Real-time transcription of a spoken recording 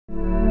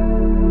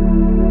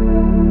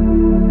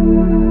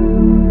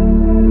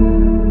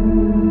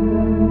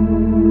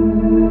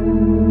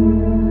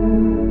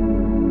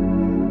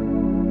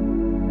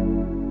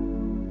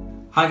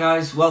Hi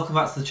guys, welcome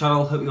back to the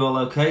channel, hope you're all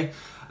okay.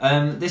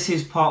 This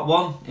is part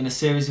one in a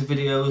series of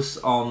videos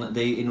on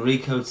the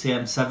Inrico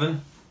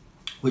TM-7,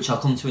 which I'll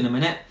come to in a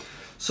minute.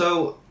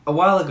 So a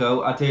while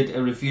ago I did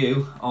a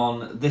review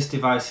on this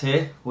device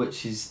here,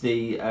 which is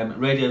the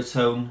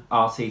Radiotone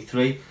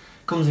RT3.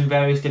 Comes in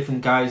various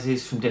different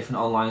guises from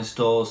different online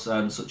stores,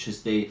 such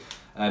as the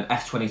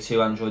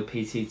F22 Android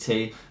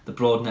PTT, the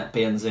Broadnet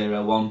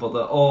BN01, but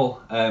they're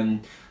all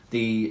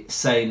the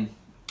same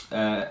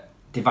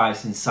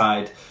device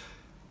inside.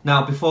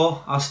 Now,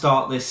 before I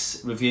start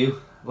this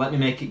review, let me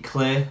make it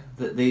clear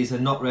that these are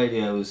not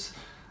radios.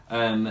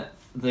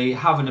 They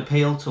have an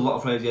appeal to a lot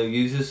of radio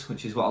users,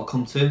 which is what I'll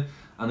come to,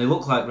 and they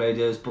look like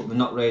radios, but they're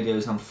not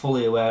radios. I'm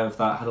fully aware of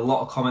that. I had a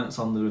lot of comments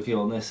on the review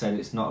on this saying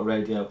it's not a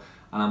radio,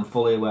 and I'm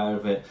fully aware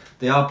of it.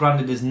 They are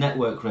branded as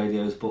network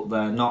radios, but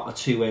they're not a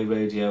two-way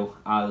radio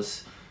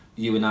as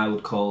you and I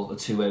would call a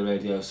two-way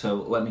radio, so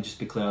let me just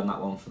be clear on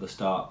that one for the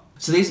start.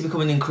 So these are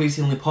becoming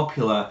increasingly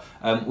popular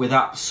with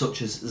apps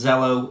such as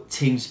Zello,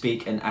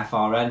 TeamSpeak and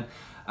FRN,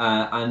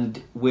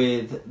 and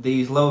with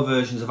these lower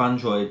versions of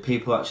Android,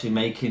 people are actually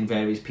making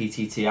various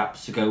PTT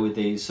apps to go with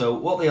these. So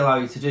what they allow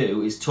you to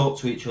do is talk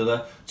to each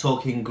other,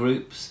 talk in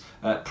groups,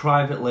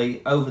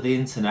 privately over the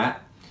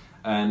internet,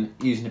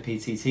 using a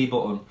PTT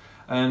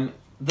button.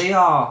 They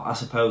are, I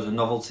suppose, a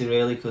novelty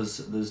really,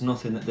 because there's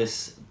nothing that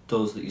this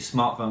does that your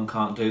smartphone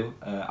can't do,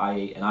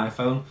 i.e. an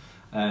iPhone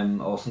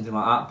or something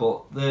like that.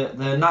 But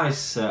they're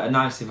nice, a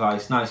nice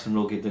device, nice and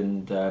rugged,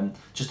 and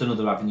just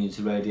another avenue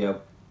to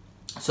radio.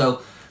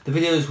 So the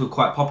videos were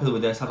quite popular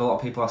with this. Had a lot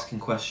of people asking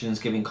questions,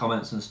 giving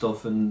comments and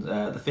stuff, and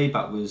the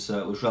feedback was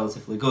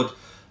relatively good.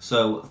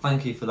 So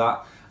thank you for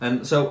that.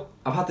 So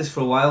I've had this for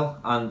a while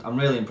and I'm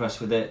really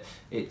impressed with it.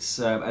 It's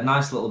a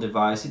nice little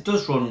device. It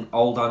does run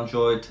old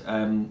Android,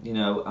 you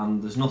know,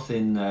 and there's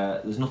nothing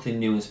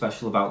new and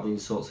special about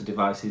these sorts of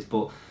devices,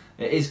 but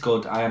it is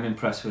good. I am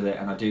impressed with it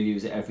and I do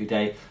use it every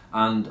day.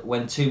 And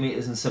when 2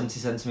 meters and 70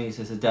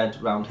 centimeters are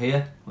dead round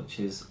here, which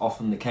is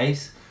often the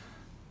case,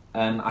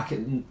 I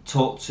can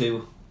talk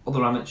to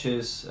other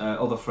amateurs,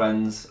 other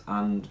friends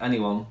and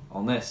anyone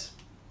on this.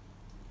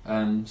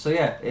 So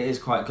yeah, it is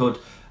quite good.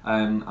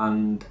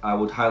 And I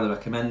would highly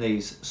recommend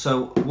these.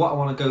 So what I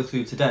want to go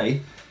through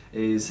today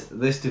is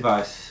this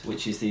device,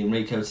 which is the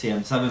Inrico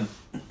TM-7.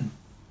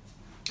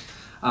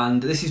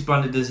 And this is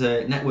branded as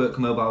a network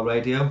mobile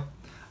radio,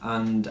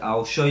 and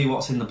I'll show you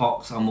what's in the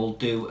box and we'll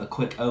do a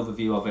quick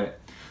overview of it.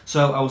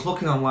 So I was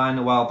looking online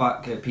a while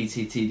back at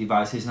PTT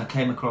devices and I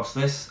came across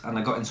this, and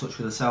I got in touch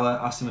with the seller,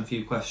 asked him a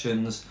few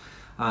questions,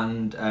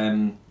 and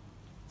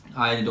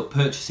I ended up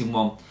purchasing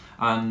one,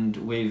 and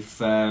we've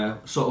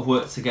sort of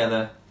worked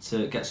together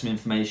to get some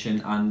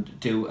information and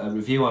do a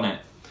review on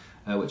it,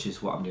 which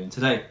is what I'm doing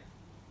today.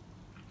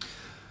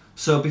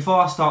 So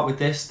before I start with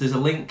this, there's a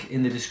link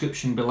in the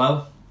description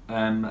below,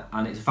 and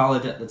it's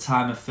valid at the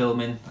time of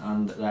filming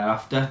and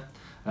thereafter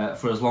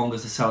for as long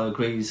as the seller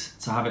agrees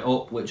to have it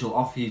up, which will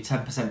offer you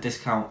 10%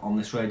 discount on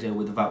this radio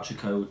with a voucher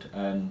code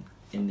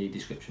in the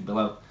description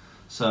below.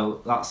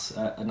 So that's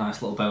a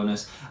nice little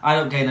bonus. I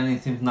don't gain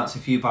anything from that, so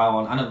if you buy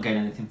one, I don't gain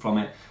anything from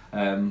it.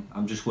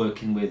 I'm just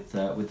working with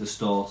the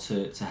store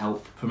to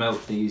help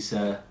promote these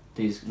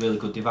really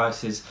good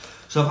devices.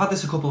 So I've had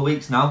this a couple of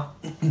weeks now.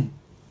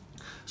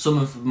 Some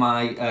of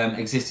my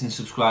existing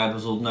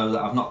subscribers will know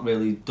that I've not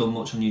really done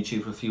much on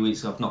YouTube for a few weeks,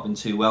 so I've not been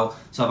too well.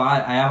 So I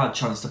have had a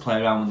chance to play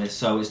around with this,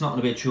 so it's not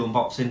going to be a true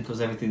unboxing because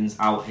everything's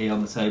out here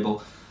on the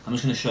table. I'm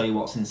just going to show you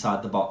what's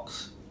inside the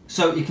box.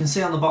 So you can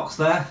see on the box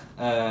there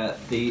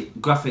the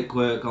graphic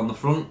work on the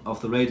front of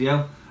the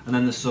radio, and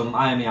then there's some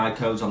IMEI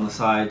codes on the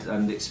side,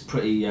 and it's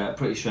pretty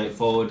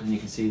straightforward, and you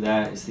can see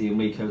there it's the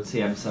Inrico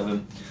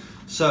TM-7.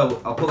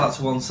 So I'll put that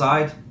to one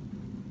side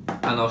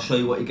and I'll show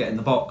you what you get in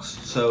the box.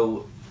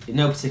 So in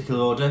no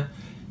particular order,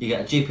 you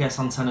get a GPS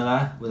antenna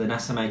there with an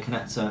SMA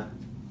connector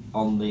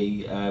on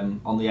the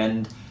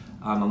end,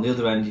 and on the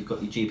other end you've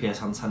got your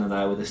GPS antenna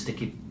there with a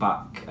sticky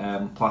back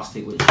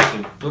plastic which you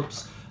can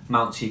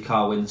mount to your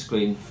car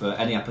windscreen for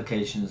any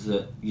applications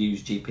that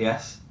use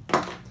GPS.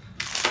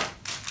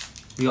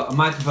 You've got a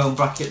microphone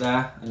bracket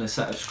there and a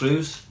set of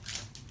screws.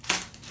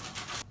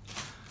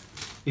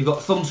 You've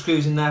got thumb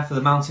screws in there for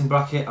the mounting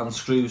bracket and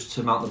screws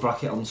to mount the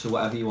bracket onto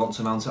whatever you want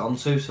to mount it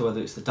onto, so whether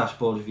it's the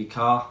dashboard of your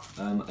car,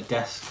 a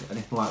desk,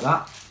 anything like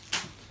that.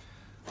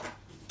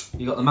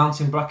 You've got the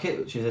mounting bracket,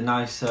 which is a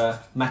nice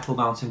metal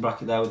mounting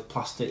bracket there with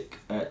plastic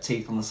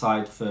teeth on the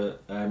side for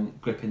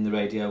gripping the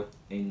radio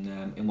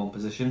in one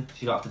position, so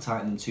you don't have to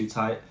tighten them too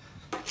tight.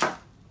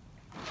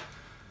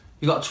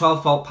 You've got a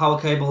 12 volt power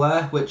cable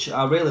there, which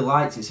I really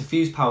liked. It's a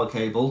fused power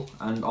cable,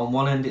 and on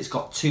one end it's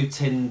got two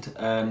tinned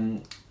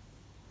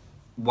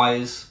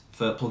wires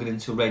for plugging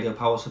into a radio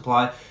power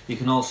supply. You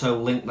can also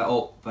link that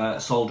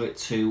up, solder it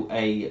to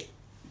a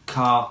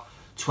car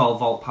 12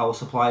 volt power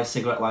supply,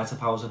 cigarette lighter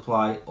power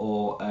supply,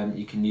 or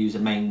you can use a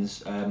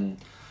mains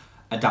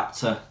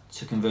adapter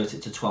to convert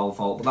it to 12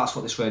 volt, but that's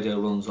what this radio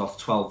runs off,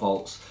 12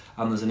 volts,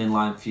 and there's an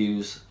inline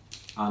fuse,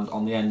 and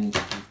on the end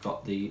you've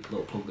got the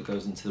little plug that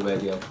goes into the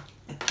radio.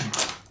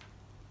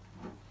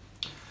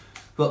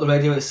 We've got the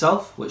radio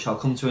itself, which I'll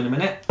come to in a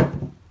minute,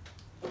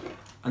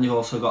 and you've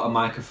also got a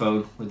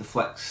microphone with the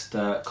flexed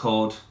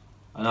cord,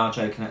 an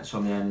RJ connector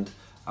on the end,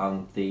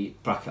 and the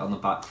bracket on the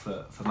back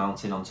for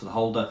mounting onto the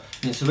holder.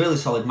 And it's a really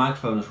solid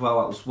microphone as well.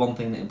 That was one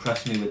thing that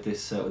impressed me with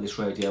this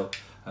radio.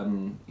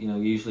 You know,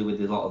 usually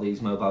with a lot of these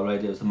mobile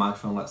radios, the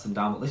microphone lets them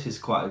down, but this is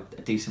quite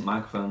a decent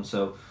microphone,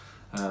 so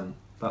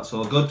that's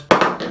all good.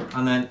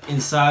 And then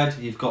inside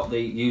you've got the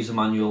user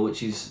manual,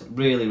 which is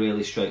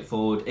really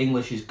straightforward.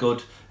 English is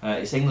good.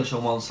 It's English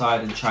on one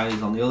side and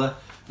Chinese on the other,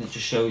 and it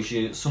just shows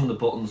you some of the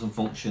buttons and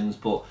functions.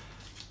 But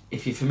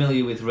if you're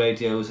familiar with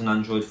radios and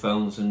Android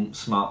phones and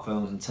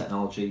smartphones and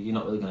technology, you're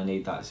not really going to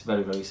need that. It's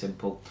very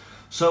simple.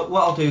 So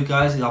what I'll do,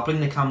 guys, is I'll bring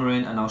the camera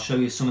in and I'll show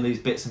you some of these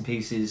bits and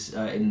pieces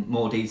in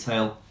more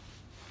detail,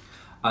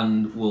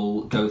 and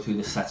we'll go through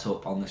the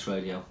setup on this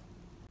radio.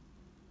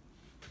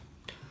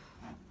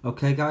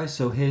 Okay guys,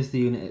 so here's the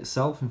unit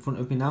itself in front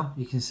of me now.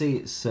 You can see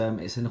it's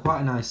in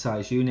quite a nice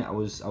size unit. I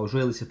was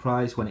really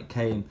surprised when it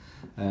came,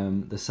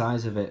 the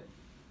size of it.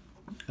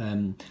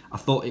 I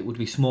thought it would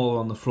be smaller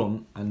on the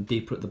front and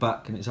deeper at the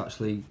back, and it's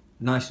actually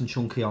nice and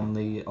chunky on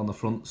the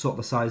front, sort of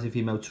the size of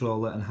your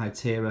Motorola and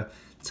Hytera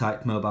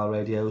type mobile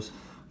radios,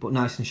 but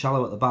nice and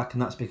shallow at the back,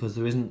 and that's because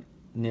there isn't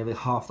nearly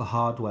half the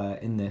hardware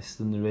in this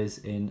than there is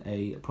in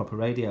a proper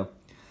radio.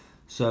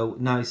 So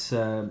nice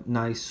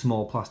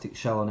small plastic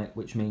shell on it,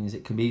 which means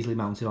it can be easily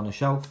mounted on a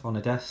shelf, on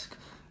a desk,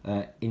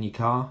 in your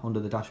car, under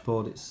the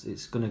dashboard.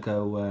 It's going to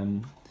go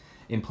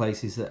in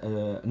places that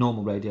a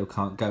normal radio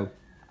can't go.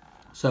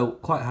 So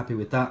quite happy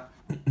with that.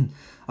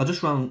 I'll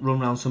just run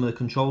around some of the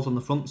controls on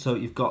the front. So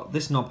you've got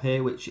this knob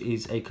here, which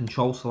is a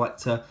control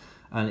selector,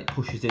 and it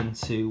pushes in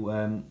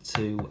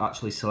to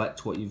actually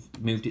select what you've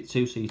moved it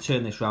to. So you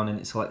turn this round and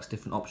it selects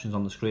different options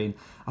on the screen.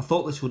 I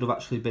thought this would have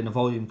actually been a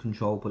volume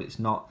control, but it's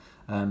not.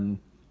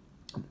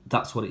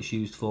 That's what it's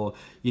used for.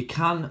 You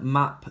can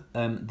map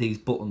these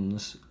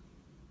buttons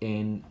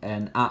in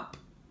an app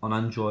on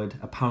Android,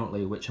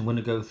 apparently, which I'm going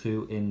to go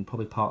through in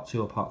probably part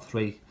 2 or part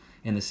 3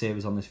 in the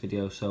series on this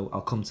video, so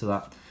I'll come to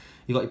that.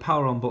 You've got your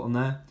power on button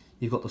there,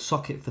 you've got the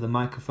socket for the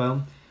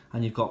microphone,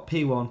 and you've got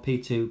P1,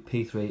 P2,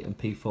 P3 and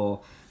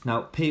P4.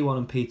 Now P1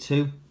 and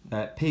P2,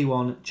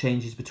 P1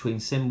 changes between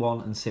SIM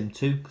 1 and SIM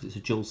 2 because it's a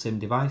dual SIM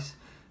device.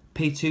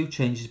 P2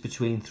 changes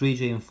between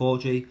 3G and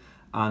 4G,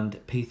 and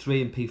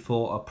P3 and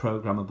P4 are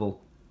programmable.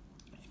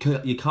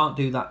 You can't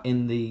do that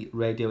in the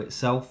radio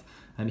itself,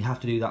 and you have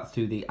to do that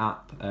through the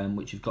app,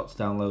 which you've got to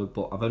download,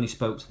 but I've only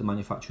spoke to the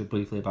manufacturer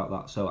briefly about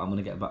that, so I'm going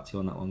to get back to you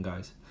on that one,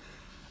 guys.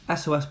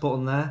 SOS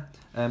button there.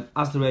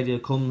 As the radio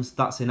comes,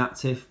 that's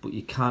inactive, but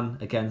you can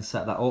again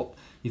set that up.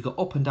 You've got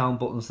up and down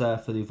buttons there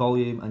for the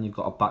volume, and you've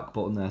got a back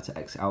button there to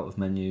exit out of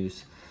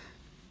menus.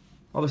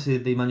 Obviously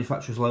the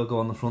manufacturer's logo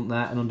on the front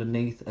there, and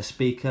underneath a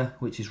speaker,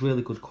 which is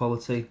really good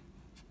quality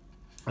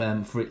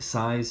for its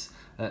size.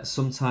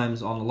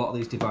 Sometimes on a lot of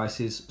these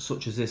devices,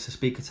 such as this, the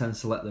speaker tends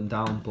to let them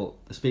down, but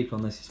the speaker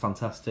on this is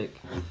fantastic.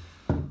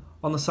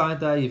 On the side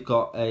there, you've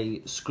got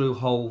a screw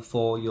hole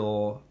for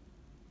your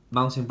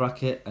mounting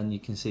bracket, and you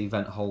can see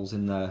vent holes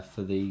in there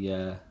for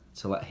the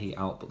to let heat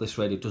out, but this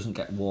radio doesn't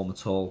get warm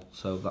at all,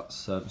 so that's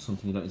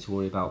something you don't need to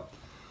worry about.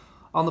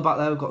 On the back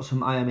there, we've got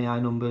some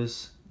IMEI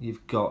numbers.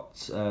 You've got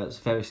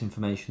various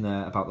information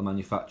there about the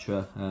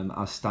manufacturer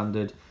as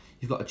standard.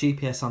 You've got a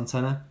GPS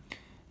antenna.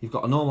 You've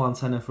got a normal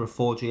antenna for a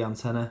 4G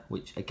antenna,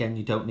 which again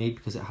you don't need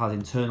because it has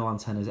internal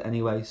antennas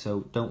anyway,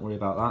 so don't worry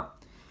about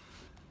that.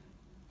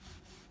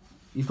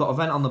 You've got a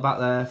vent on the back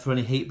there for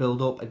any heat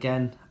build-up.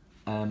 Again,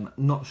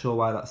 not sure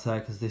why that's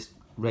there because this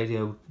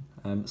radio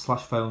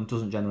slash phone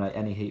doesn't generate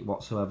any heat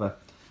whatsoever.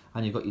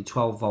 And you've got your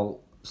 12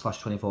 volt slash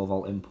 24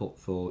 volt input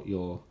for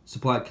your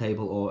supplied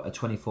cable, or a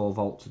 24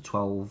 volt to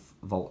 12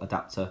 volt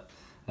adapter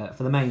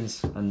for the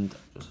mains, and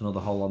just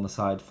another hole on the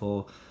side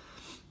for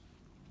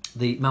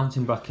the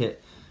mounting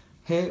bracket.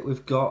 Here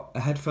we've got a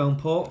headphone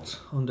port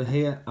under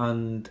here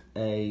and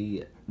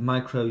a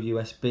micro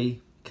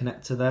USB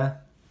connector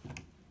there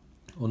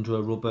under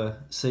a rubber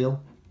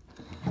seal,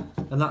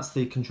 and that's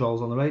the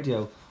controls on the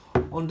radio.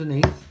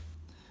 Underneath,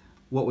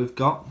 what we've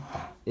got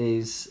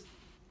is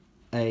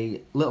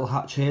a little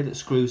hatch here that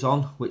screws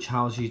on, which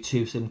houses you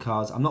 2 SIM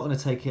cards. I'm not going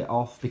to take it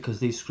off because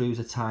these screws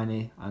are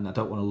tiny and I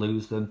don't want to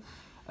lose them,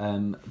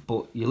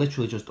 but you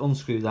literally just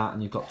unscrew that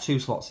and you've got 2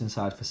 slots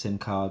inside for SIM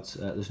cards.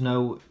 There's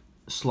no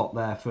slot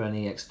there for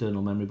any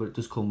external memory, but it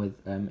does come with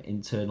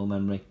internal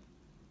memory,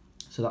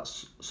 so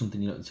that's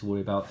something you don't need to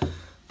worry about.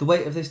 The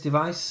weight of this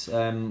device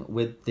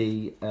with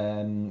the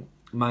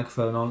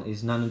microphone on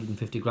is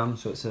 950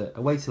 grams, so it's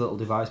a weighty little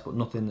device, but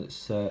nothing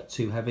that's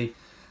too heavy.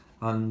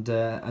 And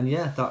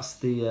yeah, that's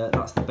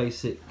the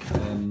basic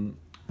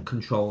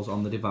controls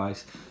on the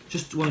device.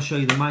 Just want to show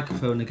you the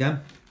microphone again.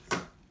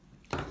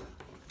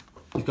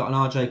 You've got an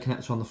RJ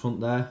connector on the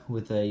front there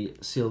with a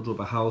sealed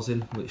rubber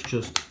housing, which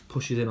just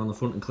pushes in on the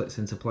front and clicks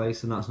into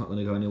place, and that's not going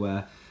to go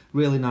anywhere.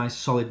 Really nice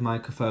solid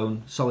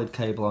microphone, solid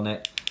cable on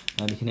it.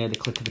 You can hear the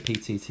click of the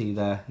PTT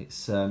there.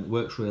 It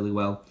works really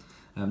well.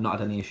 Not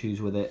had any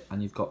issues with it,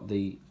 and you've got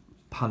the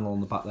panel on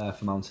the back there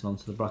for mounting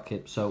onto the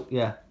bracket. So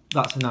yeah,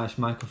 that's a nice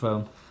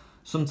microphone.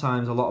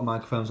 Sometimes a lot of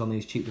microphones on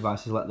these cheap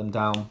devices let them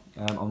down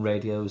on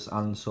radios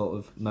and sort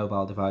of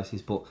mobile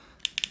devices, but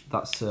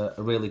that's a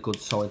really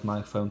good solid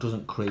microphone,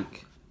 doesn't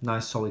creak,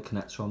 nice solid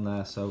connector on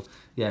there, so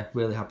yeah,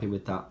 really happy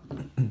with that.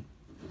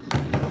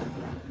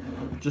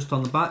 Just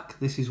on the back,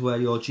 this is where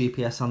your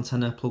GPS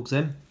antenna plugs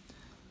in.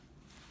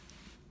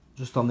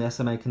 Just on the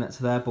SMA connector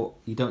there, but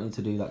you don't need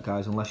to do that,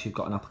 guys, unless you've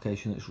got an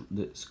application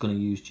that's going to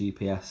use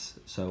GPS,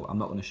 so I'm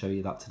not going to show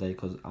you that today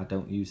because I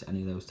don't use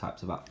any of those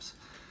types of apps.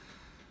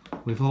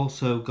 We've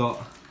also got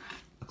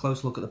a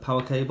close look at the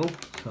power cable.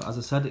 So as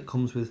I said, it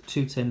comes with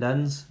 2 tinned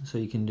ends, so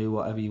you can do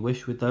whatever you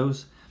wish with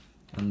those,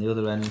 and the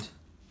other end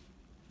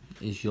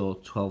is your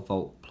 12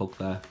 volt plug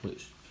there,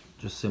 which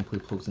just simply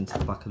plugs into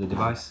the back of the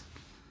device.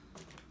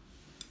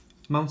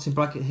 Mounting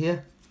bracket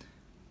here,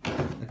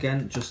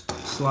 again, just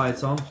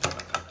slides on,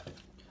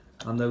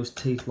 and those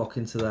teeth lock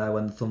into there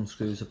when the thumb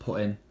screws are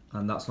put in,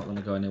 and that's not going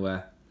to go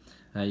anywhere.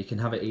 You can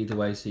have it either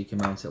way, so you can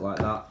mount it like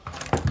that,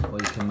 or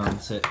you can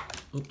mount it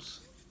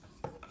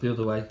the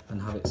other way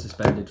and have it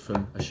suspended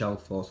from a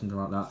shelf or something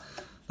like that.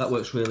 That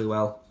works really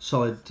well.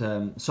 Solid,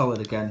 solid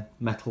again,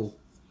 metal.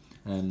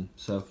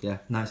 So yeah,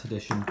 nice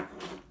addition.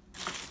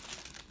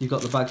 You've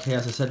got the bag here,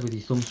 as I said, with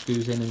your thumb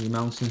screws in and your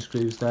mounting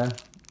screws there.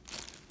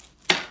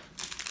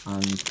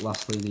 And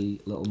lastly,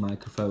 the little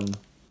microphone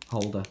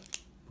holder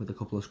with a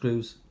couple of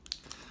screws.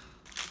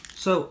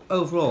 So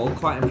overall,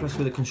 quite impressed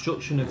with the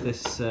construction of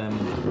this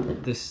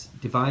this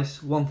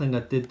device. One thing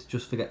I did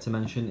just forget to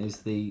mention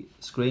is the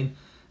screen.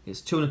 It's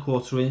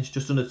 2¼ inch,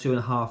 just under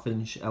 2.5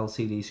 inch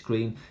LCD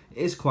screen.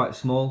 It is quite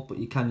small, but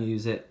you can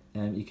use it.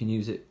 You can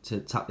use it to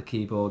tap the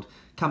keyboard.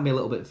 Can be a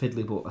little bit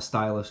fiddly, but a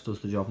stylus does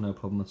the job, no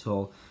problem at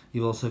all.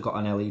 You've also got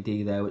an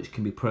LED there, which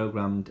can be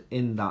programmed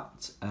in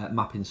that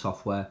mapping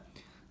software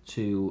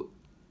to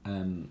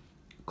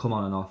come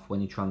on and off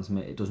when you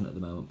transmit. It doesn't at the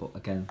moment, but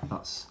again,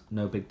 that's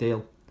no big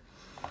deal.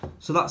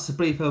 So that's a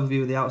brief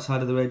overview of the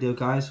outside of the radio,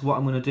 guys. What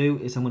I'm going to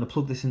do is I'm going to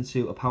plug this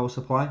into a power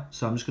supply.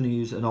 So I'm just going to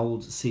use an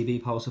old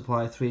CV power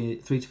supply, 3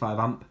 to 5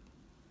 amp.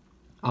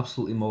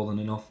 Absolutely more than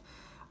enough.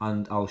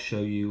 And I'll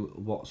show you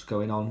what's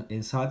going on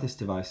inside this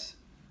device.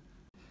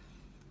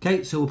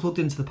 Okay, so we're plugged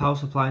into the power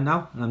supply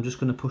now, and I'm just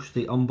going to push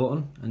the on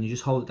button, and you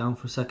just hold it down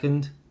for a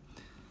second,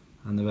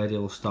 and the radio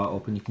will start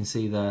up, and you can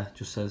see there it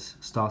just says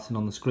starting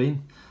on the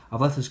screen.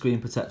 I've left the screen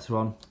protector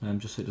on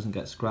just so it doesn't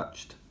get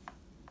scratched.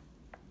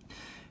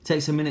 It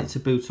takes a minute to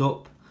boot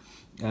up,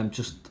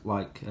 just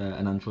like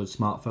an Android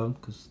smartphone,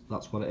 because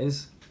that's what it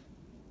is.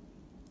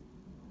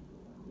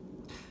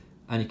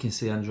 And you can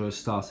see Android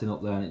starting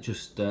up there, and it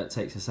just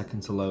takes a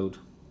second to load.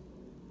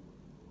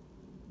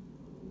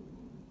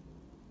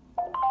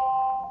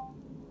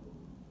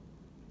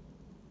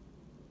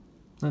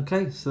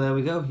 Okay, so there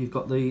we go. You've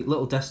got the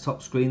little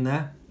desktop screen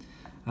there,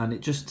 and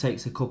it just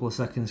takes a couple of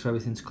seconds for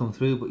everything to come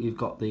through, but you've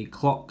got the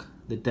clock,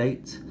 the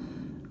date,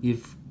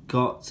 you've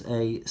got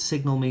a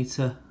signal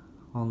meter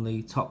on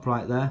the top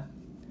right there.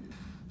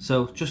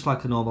 So just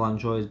like a normal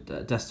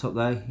Android desktop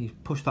there, you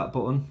push that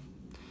button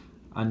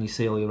and you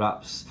see all your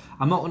apps.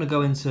 I'm not going to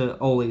go into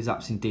all these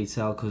apps in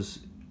detail because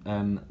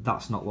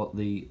that's not what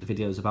the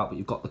video is about, but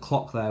you've got the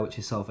clock there, which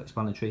is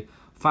self-explanatory.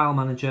 File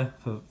manager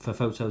for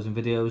photos and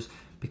videos,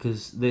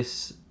 because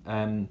this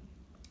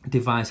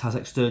device has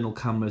external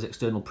cameras,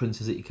 external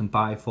printers that you can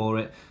buy for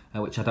it,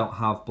 which I don't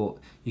have, but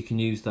you can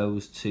use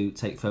those to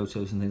take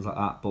photos and things like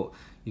that. But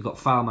you've got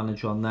file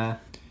manager on there.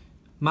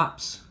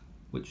 Maps,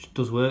 which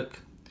does work.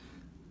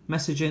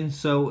 Messaging,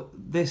 so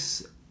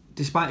this,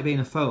 despite it being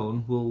a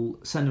phone, will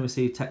send and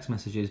receive text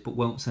messages but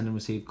won't send and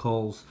receive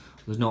calls.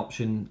 There's no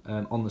option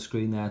on the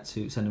screen there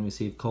to send and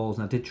receive calls,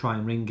 and I did try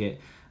and ring it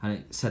and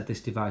it said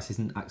this device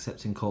isn't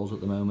accepting calls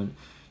at the moment.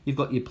 You've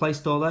got your Play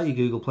Store there, your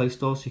Google Play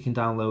Store, so you can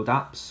download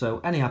apps.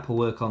 So any app will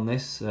work on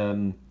this,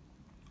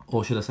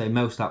 or should I say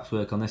most apps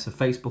work on this. So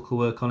Facebook will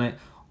work on it,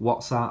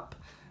 WhatsApp,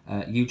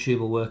 YouTube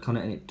will work on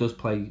it, and it does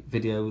play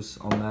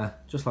videos on there,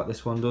 just like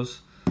this one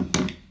does.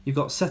 You've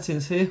got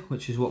settings here,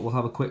 which is what we'll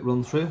have a quick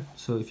run through.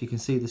 So if you can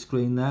see the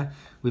screen there,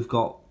 we've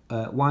got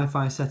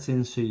Wi-Fi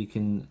settings, so you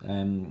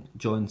can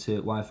join to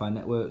Wi-Fi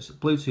networks,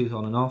 Bluetooth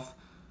on and off,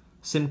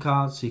 SIM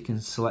cards, so you can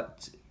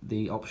select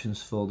the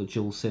options for the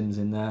dual SIMs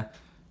in there,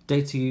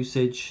 data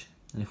usage,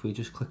 and if we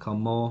just click on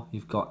more,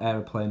 you've got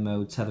aeroplane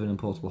mode, tethering and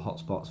portable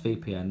hotspots,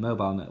 VPN,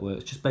 mobile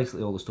networks, just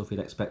basically all the stuff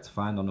you'd expect to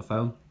find on a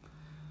phone.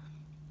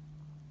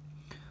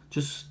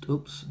 Just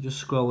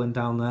scrolling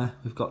down there,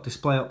 we've got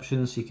display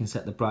options, so you can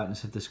set the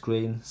brightness of the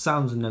screen,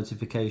 sounds and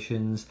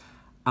notifications,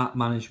 app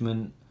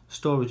management,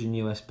 storage and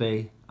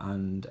USB,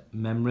 and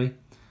memory.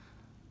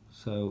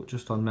 So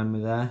just on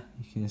memory there,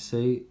 you can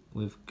see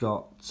we've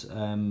got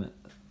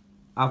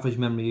average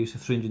memory use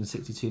of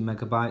 362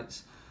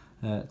 megabytes,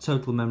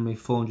 total memory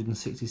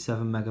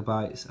 467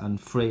 megabytes, and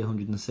free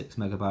 106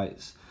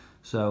 megabytes.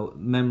 So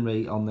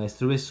memory on this,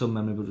 there is some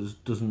memory, but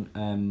it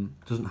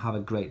doesn't have a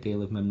great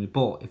deal of memory.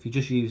 But if you're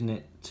just using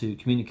it to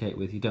communicate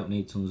with, you don't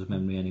need tons of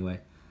memory anyway.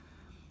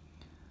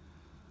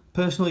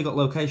 Personally, you've got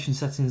location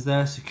settings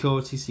there,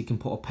 security, so you can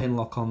put a pin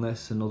lock on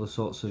this and other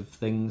sorts of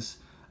things.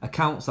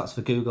 Accounts, that's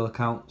for Google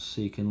accounts,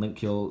 so you can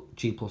link your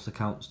G+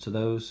 accounts to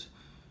those.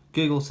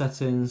 Google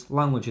settings,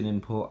 language and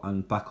input,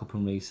 and backup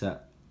and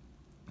reset.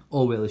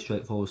 All really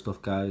straightforward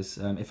stuff, guys.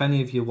 If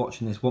any of you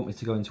watching this want me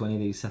to go into any of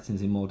these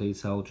settings in more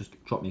detail, just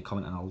drop me a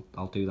comment and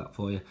I'll do that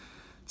for you.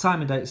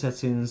 Time and date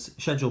settings,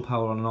 schedule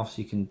power on and off,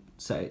 so you can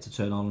set it to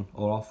turn on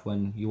or off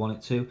when you want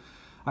it to.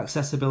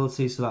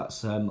 Accessibility, so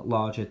that's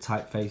larger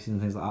typefaces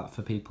and things like that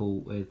for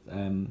people with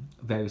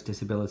various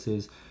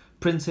disabilities.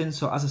 Printing,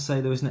 so as I say,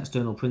 there is an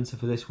external printer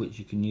for this which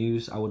you can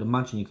use. I would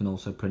imagine you can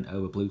also print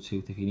over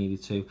Bluetooth if you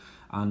needed to.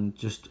 And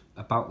just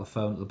about the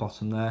phone at the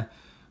bottom there,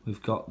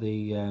 we've got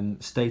the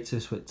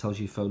status, which tells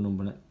you phone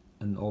number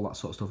and all that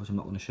sort of stuff, which I'm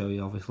not going to show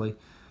you, obviously.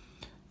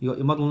 You got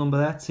your model number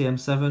there,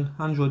 TM-7,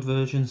 Android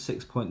version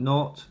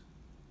 6.0.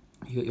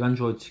 You got your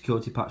Android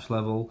security patch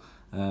level,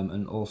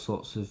 and all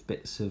sorts of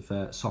bits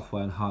of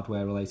software and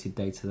hardware related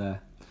data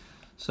there.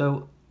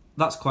 So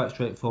that's quite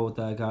straightforward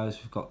there, guys.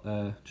 We've got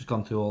just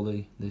gone through all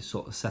the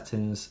sort of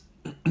settings.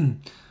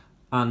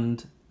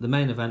 And the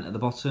main event at the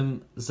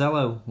bottom,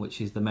 Zello, which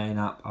is the main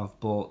app I've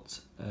bought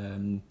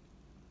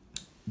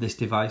this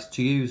device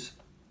to use.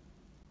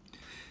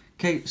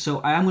 Okay, so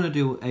I am going to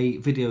do a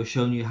video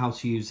showing you how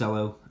to use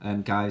Zello,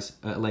 guys,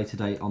 at a later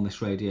date on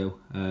this radio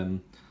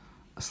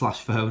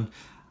slash phone.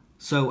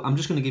 So I'm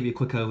just going to give you a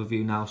quick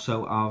overview now.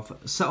 So I've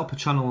set up a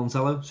channel on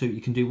Zello, so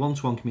you can do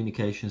one-to-one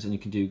communications and you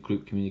can do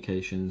group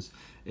communications.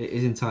 It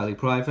is entirely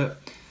private.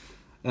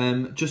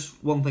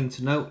 Just one thing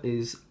to note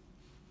is,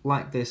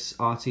 like this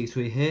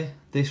RT3 here,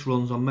 this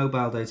runs on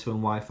mobile data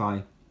and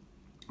Wi-Fi.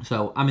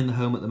 So I'm in the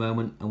home at the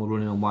moment and we're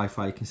running on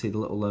Wi-Fi. You can see the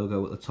little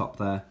logo at the top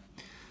there.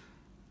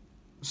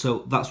 So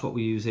that's what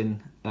we're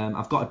using.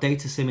 I've got a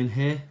data SIM in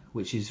here,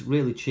 which is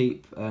really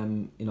cheap.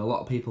 You know, a lot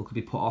of people could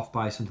be put off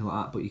by something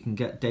like that, but you can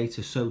get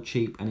data so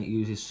cheap and it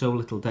uses so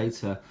little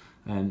data.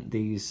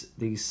 These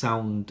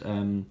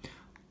sound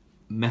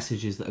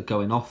messages that are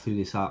going off through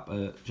this app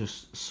are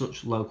just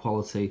such low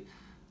quality.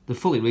 They're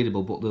fully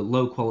readable, but the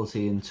low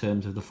quality in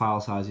terms of the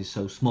file size is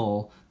so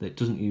small that it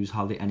doesn't use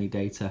hardly any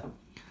data.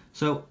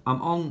 So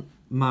I'm on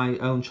my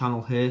own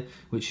channel here,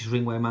 which is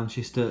Ringway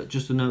Manchester.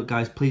 Just a note,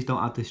 guys, please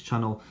don't add this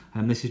channel.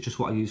 This is just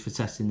what I use for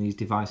testing these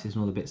devices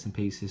and other bits and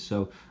pieces.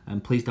 So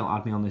please don't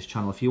add me on this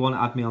channel. If you want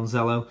to add me on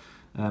Zello,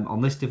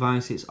 on this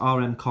device it's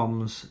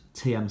RMComms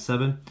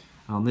TM-7, and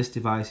on this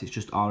device it's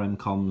just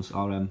RMComms,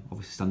 RM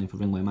obviously standing for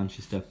Ringway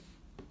Manchester.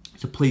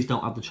 So please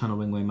don't add the channel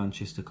Ringway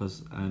Manchester,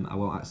 because I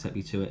won't accept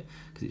you to it,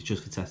 because it's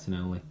just for testing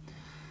only.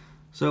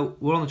 So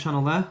we're on the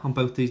channel there on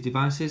both these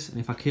devices, and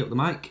if I key up the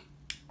mic,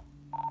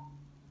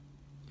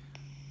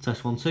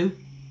 test 1 2.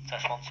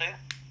 Test 1 2.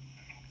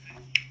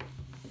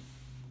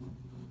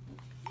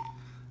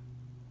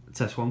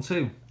 Test 1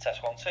 2.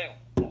 Test 1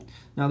 2.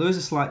 Now there is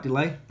a slight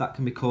delay that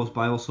can be caused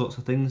by all sorts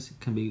of things. It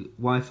can be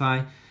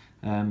Wi-Fi.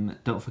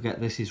 Don't forget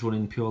this is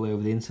running purely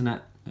over the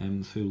internet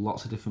through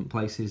lots of different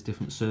places,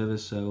 different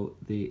servers. So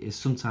there is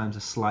sometimes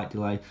a slight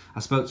delay. I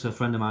spoke to a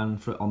friend of mine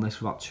on this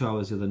for about 2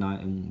 hours the other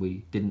night, and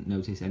we didn't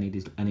notice any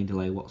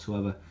delay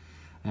whatsoever.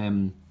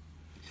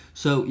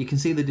 So you can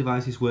see the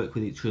devices work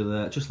with each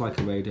other just like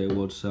a radio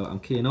would. So I'm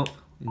keying up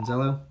in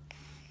Zello,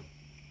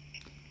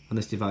 and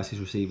this device is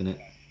receiving it.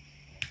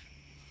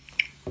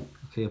 I'll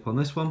key up on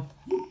this one,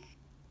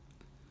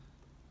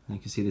 and you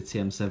can see the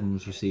TM-7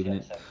 was receiving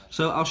it.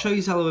 So I'll show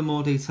you Zello in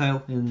more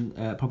detail in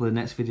probably the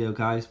next video,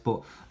 guys,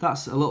 but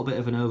that's a little bit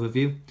of an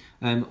overview.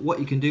 What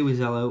you can do with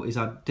Zello is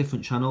add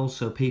different channels,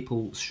 so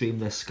people stream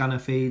their scanner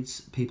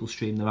feeds, people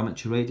stream their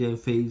amateur radio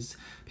feeds,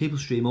 people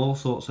stream all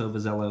sorts over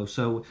Zello.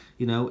 So,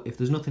 you know, if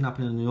there's nothing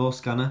happening on your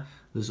scanner,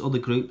 there's other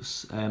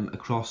groups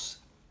across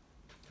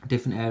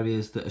different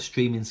areas that are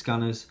streaming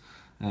scanners,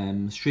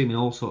 streaming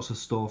all sorts of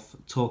stuff,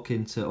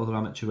 talking to other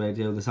amateur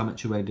radio. There's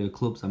amateur radio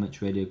clubs,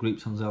 amateur radio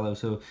groups on Zello,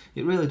 so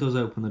it really does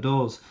open the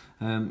doors,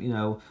 you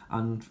know.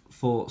 And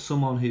for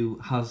someone who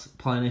has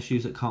planning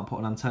issues that can't put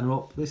an antenna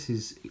up, this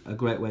is a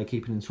great way of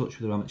keeping in touch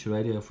with their amateur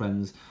radio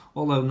friends.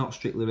 Although not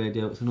strictly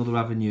radio, it's another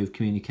avenue of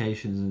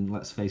communications, and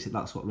let's face it,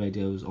 that's what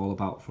radio is all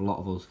about for a lot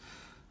of us.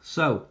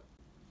 So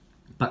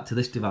back to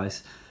this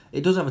device.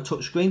 It does have a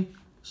touch screen,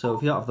 so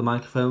if you don't have the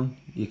microphone,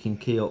 you can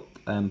key up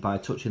by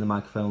touching the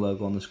microphone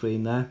logo on the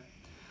screen there.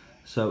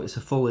 So it's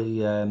a fully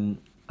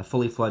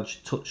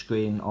fledged touch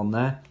screen on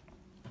there,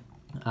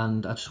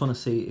 and I just want to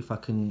see if I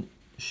can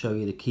show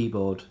you the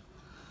keyboard.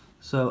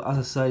 So as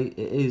I say,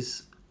 it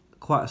is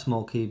quite a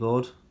small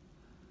keyboard.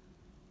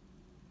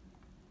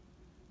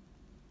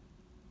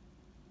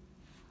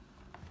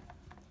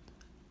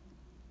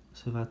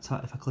 So if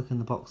I click in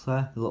the box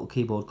there, the little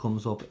keyboard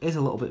comes up. It is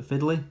a little bit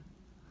fiddly.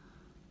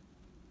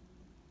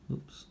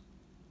 Oops.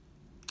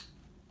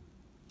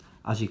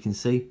 As you can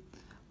see,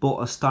 but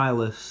a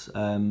stylus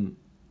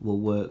will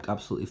work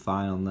absolutely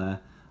fine on there,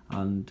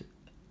 and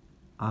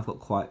I've got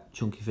quite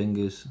chunky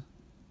fingers,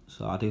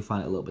 so I do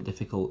find it a little bit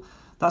difficult.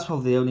 That's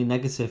probably the only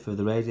negative of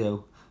the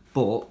radio,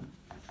 but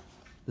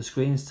the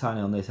screen's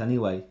tiny on this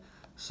anyway,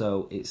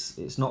 so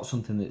it's not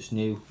something that's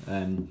new.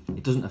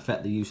 It doesn't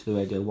affect the use of the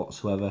radio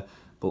whatsoever,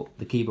 but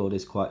the keyboard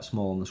is quite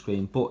small on the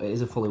screen, but it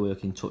is a fully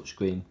working touch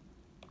screen.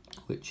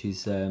 which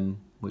is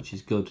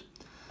good.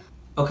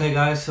 Okay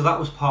guys, so that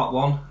was part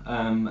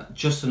one,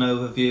 just an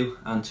overview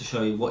and to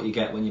show you what you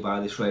get when you buy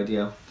this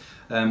radio.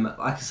 Like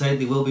I say,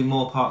 there will be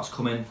more parts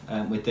coming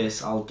with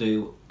this. I'll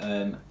do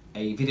a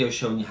video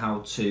showing you how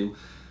to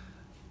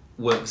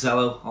work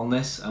Zello on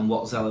this and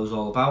what Zello is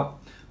all about.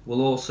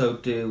 We'll also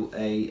do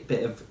a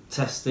bit of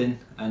testing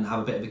and have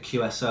a bit of a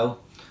QSO.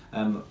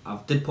 I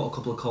did put a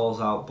couple of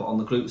calls out, but on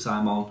the groups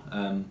I'm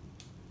on,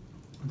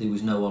 there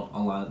was no one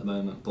online at the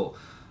moment, but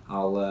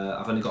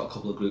I've only got a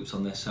couple of groups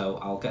on this, so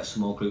I'll get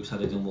some more groups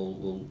added and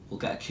we'll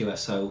get a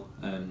QSO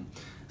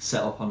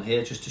set up on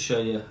here just to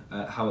show you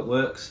how it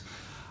works.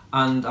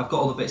 And I've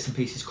got all the bits and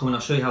pieces coming.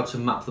 I'll show you how to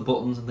map the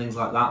buttons and things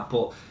like that.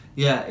 But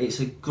yeah, it's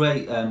a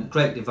great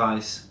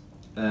device.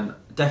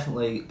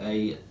 Definitely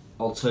a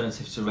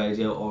alternative to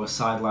radio, or a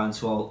sideline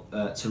to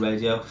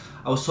radio.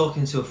 I was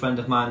talking to a friend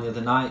of mine the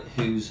other night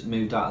who's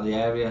moved out of the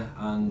area,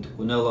 and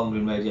we're no longer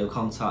in radio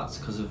contact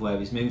because of where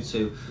he's moved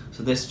to.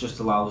 So this just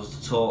allows us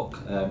to talk,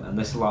 and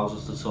this allows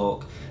us to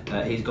talk.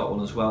 He's got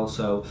one as well,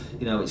 so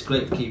you know, it's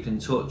great for keeping in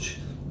touch.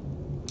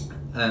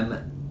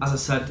 As I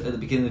said at the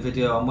beginning of the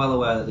video, I'm well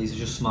aware that these are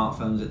just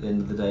smartphones at the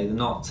end of the day. They're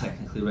not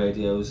technically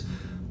radios,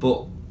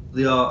 but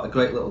they are a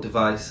great little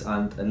device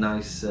and a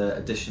nice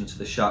addition to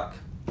the shack.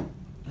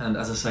 And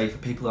as I say, for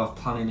people who have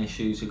planning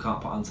issues, who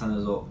can't put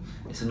antennas up,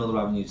 it's another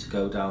avenue to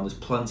go down. There's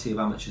plenty of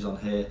amateurs on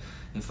here.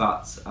 In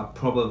fact, I've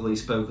probably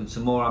spoken to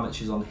more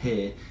amateurs on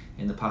here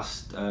in the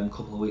past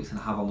couple of weeks than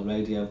I have on the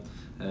radio,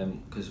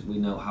 because we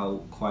know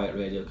how quiet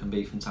radio can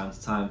be from time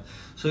to time.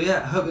 So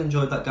yeah, I hope you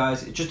enjoyed that,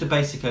 guys. It's just a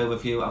basic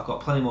overview. I've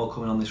got plenty more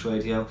coming on this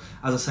radio.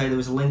 As I say, there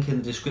is a link in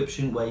the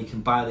description where you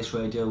can buy this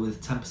radio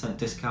with 10%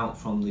 discount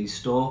from the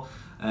store.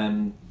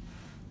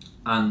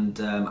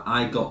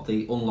 I got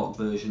the unlocked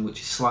version, which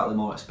is slightly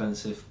more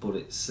expensive, but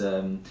it's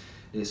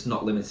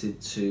not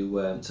limited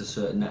to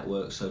certain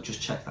networks, so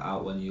just check that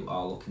out when you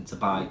are looking to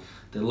buy.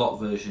 The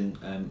locked version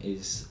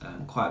is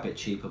quite a bit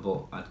cheaper,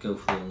 but I'd go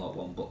for the unlocked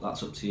one, but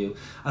that's up to you.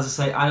 As I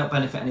say, I don't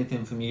benefit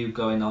anything from you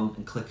going on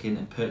and clicking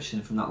and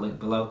purchasing from that link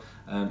below.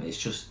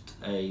 It's just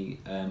a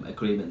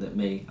agreement that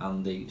me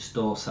and the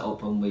store set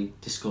up when we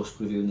discussed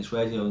reviewing this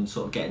radio and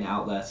sort of getting it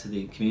out there to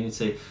the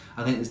community.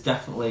 I think there's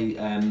definitely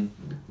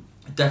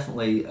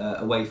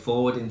a way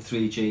forward in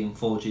 3G and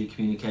 4G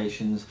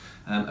communications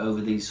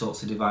over these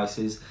sorts of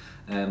devices,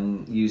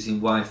 using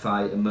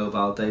Wi-Fi and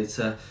mobile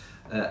data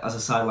as a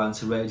sideline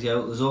to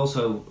radio. There's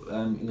also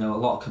you know, a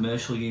lot of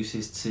commercial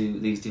uses to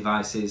these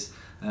devices,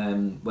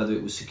 whether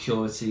it was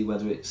security,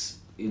 whether it's,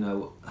 you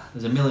know,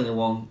 there's a million and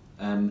one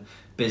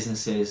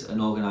businesses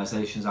and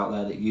organisations out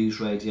there that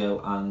use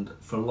radio, and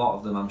for a lot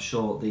of them I'm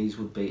sure these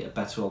would be a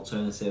better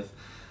alternative.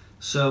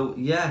 So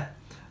yeah,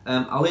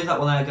 I'll leave that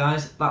one there,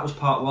 guys. That was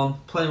part one.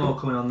 Plenty more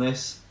coming on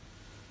this,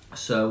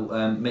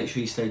 so make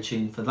sure you stay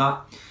tuned for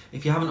that.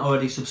 If you haven't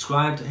already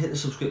subscribed, hit the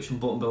subscription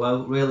button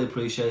below. Really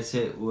appreciate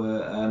it.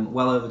 We're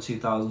well over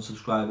 2,000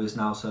 subscribers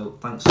now, so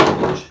thanks so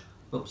much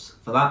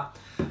for that.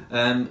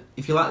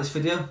 If you like this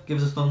video,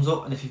 give us a thumbs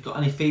up, and if you've got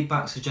any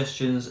feedback,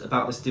 suggestions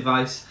about this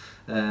device,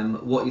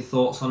 what are your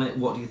thoughts on it,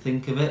 what do you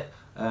think of it,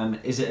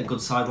 is it a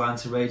good sideline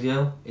to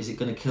radio, is it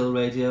going to kill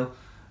radio?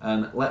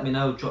 Let me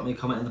know, drop me a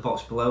comment in the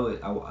box below.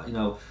 You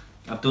know,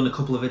 I've done a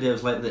couple of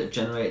videos lately that have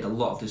generated a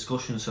lot of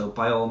discussion, so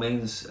by all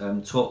means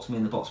talk to me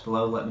in the box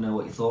below. Let me know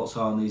what your thoughts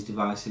are on these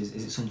devices.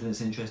 Is it something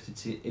that's interesting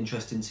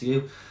to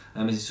you?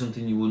 Is it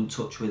something you wouldn't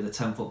touch with a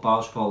 10-foot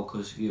barge pole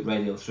because you're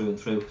radio through and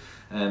through?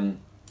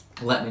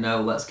 Let me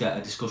know. Let's get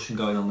a discussion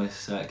going on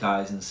this,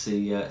 guys, and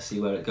see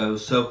where it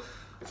goes. So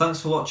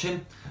thanks for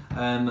watching,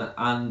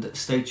 and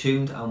stay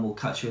tuned, and we'll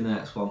catch you in the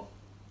next one.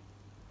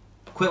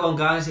 Quick one,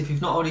 guys, if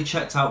you've not already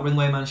checked out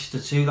Ringway Manchester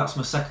 2, that's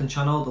my second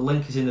channel. The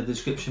link is in the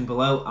description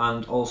below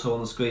and also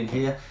on the screen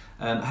here.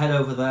 Head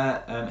over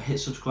there, hit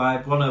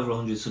subscribe. We're on over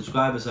 100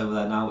 subscribers over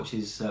there now, which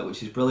is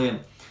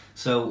brilliant.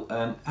 So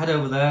head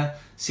over there,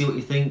 see what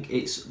you think.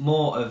 It's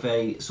more of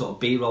a sort of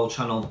B-roll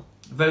channel,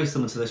 very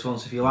similar to this one,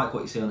 so if you like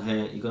what you see on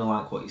here, you're going to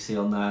like what you see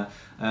on there.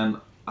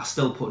 I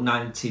still put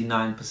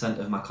 99%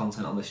 of my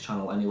content on this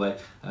channel anyway.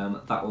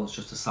 That one's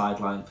just a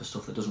sideline for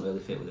stuff that doesn't really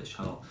fit with this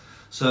channel.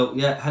 So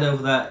yeah, head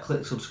over there,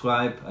 click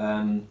subscribe,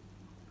 and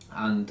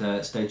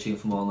stay tuned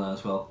for more on there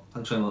as well.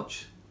 Thanks very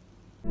much.